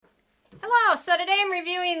Hello, so today I'm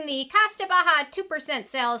reviewing the Costa Baja 2%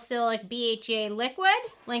 salicylic BHA liquid.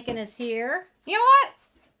 Lincoln is here. You know what?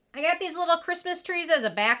 I got these little Christmas trees as a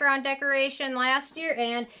background decoration last year,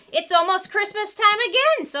 and it's almost Christmas time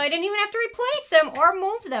again, so I didn't even have to replace them or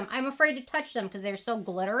move them. I'm afraid to touch them because they're so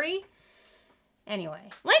glittery. Anyway,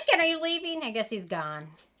 Lincoln, are you leaving? I guess he's gone.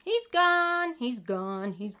 He's gone, he's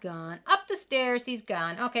gone, he's gone. Up the stairs, he's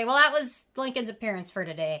gone. Okay, well that was Lincoln's appearance for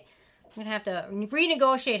today. I'm going to have to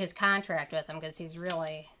renegotiate his contract with him because he's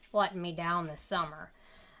really letting me down this summer.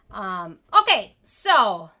 Okay,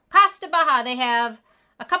 so Costa Baja, they have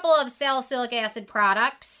a couple of salicylic acid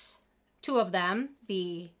products. Two of them,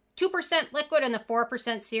 the 2% liquid and the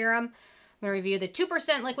 4% serum. I'm going to review the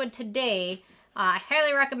 2% liquid today. I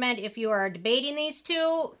highly recommend if you are debating these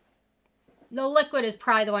two, the liquid is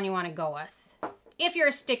probably the one you want to go with, if you're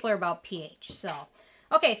a stickler about pH.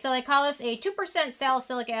 Okay, so they call this a 2%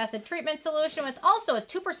 salicylic acid treatment solution with also a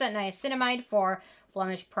 2% niacinamide for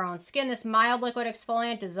blemish-prone skin. This mild liquid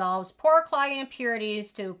exfoliant dissolves pore-clogging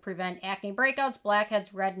impurities to prevent acne breakouts,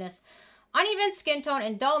 blackheads, redness, uneven skin tone,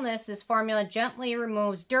 and dullness. This formula gently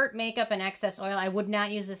removes dirt, makeup, and excess oil. I would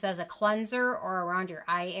not use this as a cleanser or around your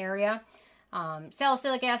eye area.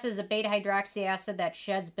 Salicylic acid is a beta-hydroxy acid that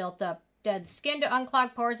sheds built-up dead skin to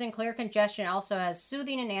unclog pores and clear congestion. It also has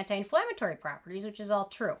soothing and anti-inflammatory properties, which is all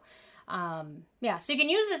true. Yeah, so you can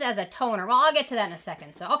use this as a toner. Well, I'll get to that in a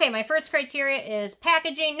second. So, okay, my first criteria is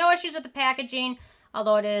packaging. No issues with the packaging,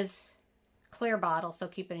 although it is clear bottle, so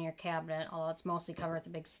keep it in your cabinet, although it's mostly covered with a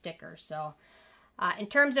big sticker. So, in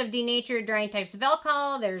terms of denatured drying types of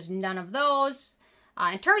alcohol, there's none of those.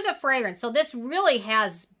 In terms of fragrance, so this really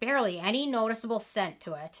has barely any noticeable scent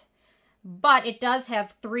to it. But it does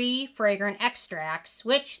have 3 fragrant extracts,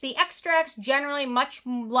 which the extracts generally much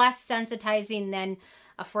less sensitizing than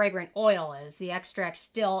a fragrant oil is. The extract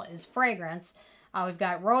still is fragrance. We've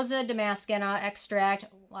got Rosa Damascena extract,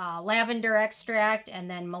 lavender extract, and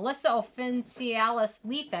then Melissa officinalis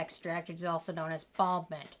leaf extract, which is also known as balm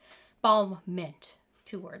mint. Balm mint,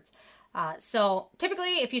 2 words. So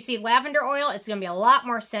typically, if you see lavender oil, it's going to be a lot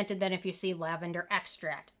more scented than if you see lavender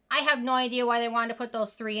extract. I have no idea why they wanted to put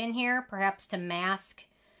those 3 in here, perhaps to mask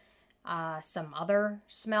some other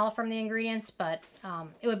smell from the ingredients, but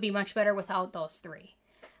it would be much better without those 3.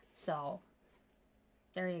 So,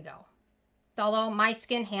 there you go. Although my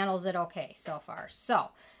skin handles it okay so far. So,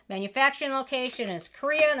 manufacturing location is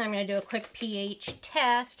Korea, and I'm going to do a quick pH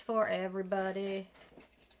test for everybody.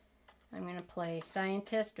 I'm going to play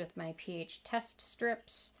scientist with my pH test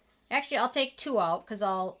strips. Actually, I'll take 2 out because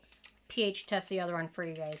I'll pH test the other one for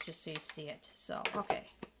you guys just so you see it. So, okay.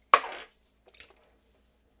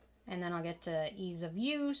 And then I'll get to ease of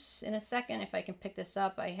use in a second if I can pick this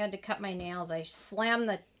up. I had to cut my nails. I slammed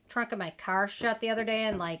the trunk of my car shut the other day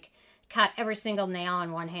and like cut every single nail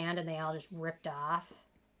in one hand and they all just ripped off.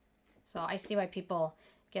 So I see why people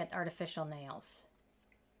get artificial nails,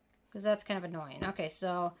 because that's kind of annoying. Okay,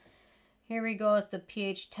 so here we go with the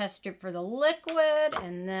pH test strip for the liquid,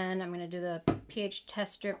 and then I'm going to do the pH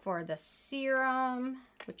test strip for the serum,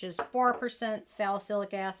 which is 4%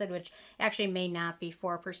 salicylic acid, which actually may not be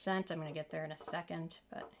 4%. I'm going to get there in a second,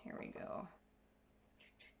 but here we go.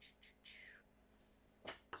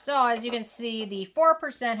 So as you can see, the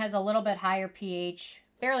 4% has a little bit higher pH,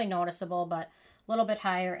 barely noticeable, but a little bit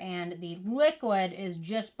higher, and the liquid is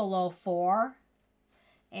just below 4.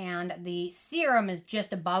 And the serum is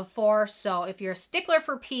just above 4. So if you're a stickler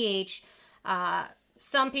for pH,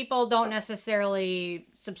 some people don't necessarily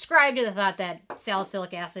subscribe to the thought that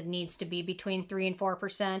salicylic acid needs to be between 3 and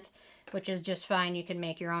 4%, which is just fine. You can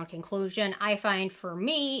make your own conclusion. I find for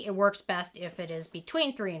me, it works best if it is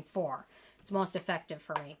between 3 and 4. It's most effective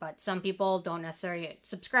for me. But some people don't necessarily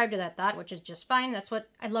subscribe to that thought, which is just fine. That's what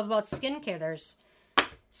I love about skincare. There's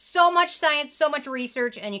so much science, so much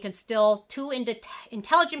research, and you can still, 2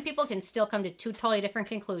 intelligent people can still come to 2 totally different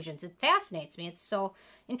conclusions. It fascinates me. It's so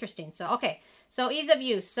interesting. So, okay. So, ease of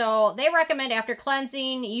use. So, they recommend after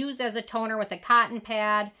cleansing, use as a toner with a cotton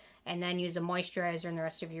pad, and then use a moisturizer in the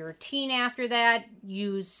rest of your routine after that.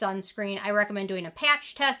 Use sunscreen. I recommend doing a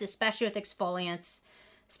patch test, especially with exfoliants,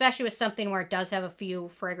 especially with something where it does have a few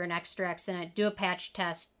fragrant extracts in it. Do a patch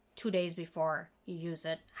test 2 days before you use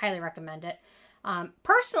it. Highly recommend it.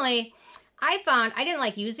 Personally, I found I didn't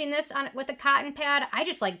like using this with a cotton pad. I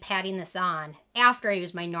just like patting this on after I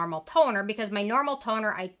use my normal toner, because my normal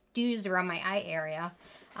toner I do use around my eye area.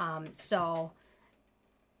 So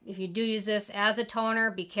if you do use this as a toner,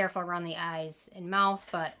 be careful around the eyes and mouth.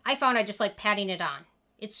 But I found I just like patting it on.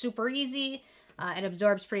 It's super easy. It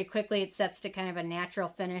absorbs pretty quickly. It sets to kind of a natural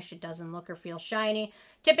finish. It doesn't look or feel shiny.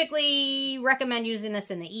 Typically recommend using this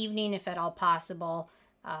in the evening if at all possible.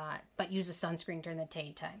 but use a sunscreen during the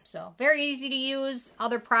daytime. So very easy to use.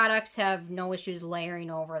 Other products have no issues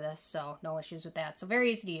layering over this, so no issues with that. So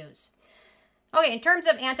very easy to use. Okay, in terms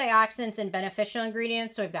of antioxidants and beneficial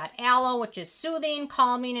ingredients, so we've got aloe, which is soothing,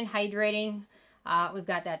 calming, and hydrating. We've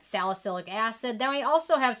got that salicylic acid. Then we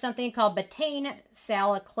also have something called betaine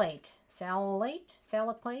salicylate.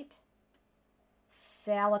 Salicylate.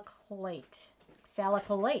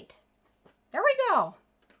 There we go.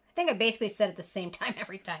 I think I basically said it at the same time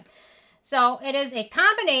every time. So it is a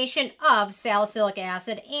combination of salicylic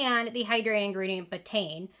acid and the hydrating ingredient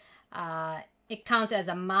betaine. It counts as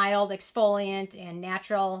a mild exfoliant and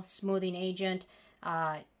natural smoothing agent.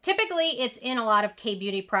 Typically, it's in a lot of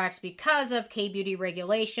K-Beauty products because of K-Beauty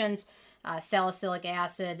regulations. Salicylic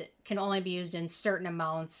acid can only be used in certain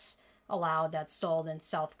amounts allowed that's sold in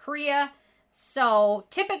South Korea. So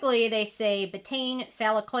typically they say betaine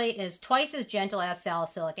salicylate is twice as gentle as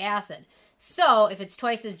salicylic acid. So if it's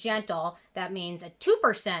twice as gentle, that means a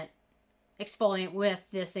 2% exfoliant with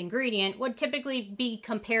this ingredient would typically be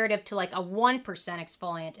comparative to like a 1%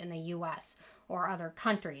 exfoliant in the US or other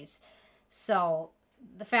countries. So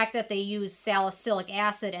the fact that they use salicylic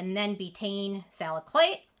acid and then betaine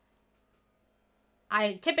salicylate,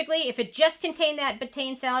 typically, if it just contained that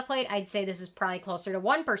betaine salicylate, I'd say this is probably closer to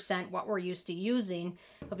 1%, what we're used to using.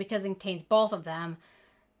 But because it contains both of them,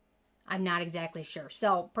 I'm not exactly sure.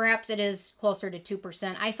 So perhaps it is closer to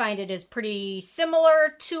 2%. I find it is pretty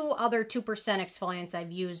similar to other 2% exfoliants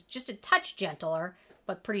I've used, just a touch gentler,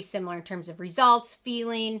 but pretty similar in terms of results,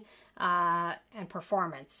 feeling, and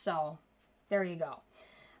performance. So there you go.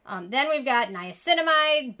 Then we've got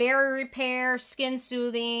niacinamide, barrier repair, skin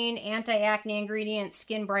soothing, anti-acne ingredient,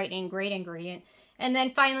 skin brightening, great ingredient. And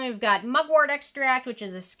then finally we've got mugwort extract, which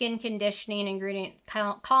is a skin conditioning ingredient,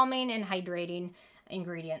 calming and hydrating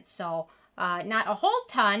ingredient. So not a whole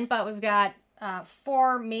ton, but we've got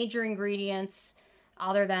 4 major ingredients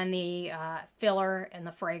other than the filler and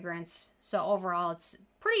the fragrance. So overall it's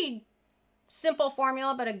pretty simple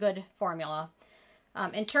formula, but a good formula.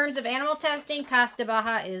 In terms of animal testing, Costa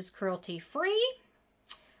Baja is cruelty-free.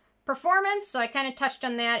 Performance, so I kind of touched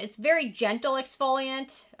on that. It's very gentle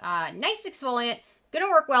exfoliant, nice exfoliant, going to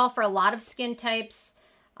work well for a lot of skin types.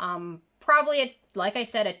 Probably, like I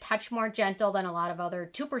said, a touch more gentle than a lot of other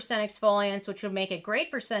 2% exfoliants, which would make it great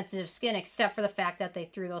for sensitive skin, except for the fact that they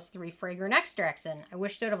threw those 3 fragrant extracts in. I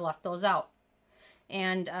wish they would have left those out.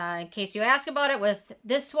 And in case you ask about it, with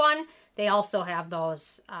this one, they also have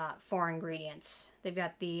those 4 ingredients. They've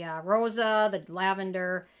got the rosa, the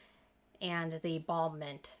lavender, and the balm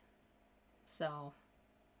mint. So,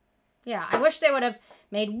 yeah, I wish they would have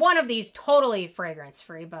made one of these totally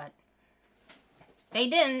fragrance-free, but they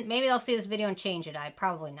didn't. Maybe they'll see this video and change it.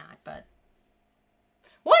 Probably not, but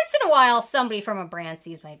once in a while, somebody from a brand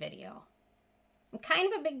sees my video.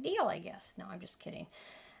 Kind of a big deal, I guess. No, I'm just kidding.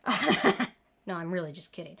 No, I'm really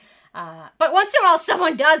just kidding. But once in a while,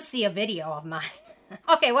 someone does see a video of mine.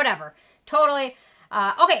 Okay, whatever. Totally.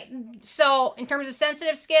 Okay, so in terms of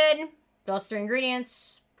sensitive skin, those 3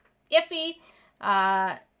 ingredients, iffy.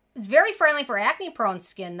 It's very friendly for acne-prone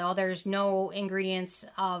skin, though. There's no ingredients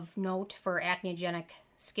of note for acneogenic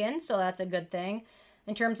skin, so that's a good thing.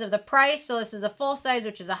 In terms of the price, so this is the full size,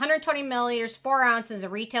 which is 120 milliliters, 4 ounces.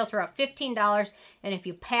 It retails for about $15, and if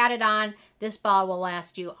you pat it on, this bottle will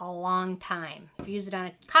last you a long time. If you use it on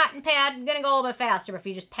a cotton pad, it's going to go a little bit faster, but if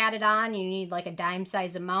you just pat it on, you need like a dime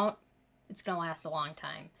size amount, it's going to last a long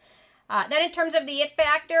time. Then in terms of the it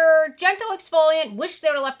factor, gentle exfoliant. Wish they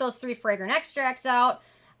would have left those 3 fragrant extracts out.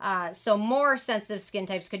 So more sensitive skin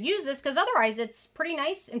types could use this, because otherwise it's pretty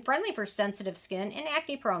nice and friendly for sensitive skin and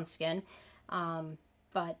acne-prone skin.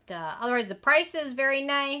 But otherwise the price is very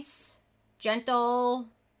nice, gentle,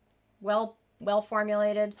 well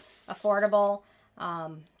formulated, affordable.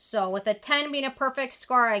 So with a 10 being a perfect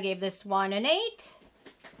score, I gave this one an 8.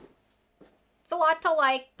 It's a lot to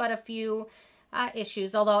like, but a few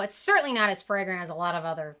issues, although it's certainly not as fragrant as a lot of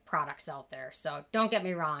other products out there. So don't get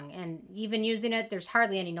me wrong. And even using it, there's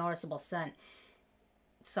hardly any noticeable scent.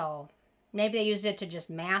 So maybe they used it to just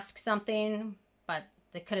mask something, but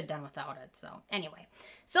they could have done without it. So anyway,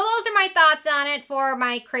 so those are my thoughts on it for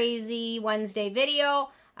my crazy Wednesday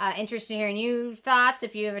video. Interested in hearing your thoughts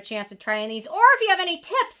if you have a chance to try these, or if you have any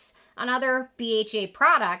tips on other BHA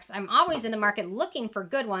products. I'm always in the market looking for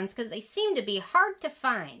good ones because they seem to be hard to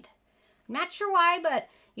find. I'm not sure why, but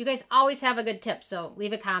you guys always have a good tip. So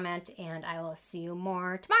leave a comment and I will see you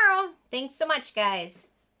more tomorrow. Thanks so much, guys.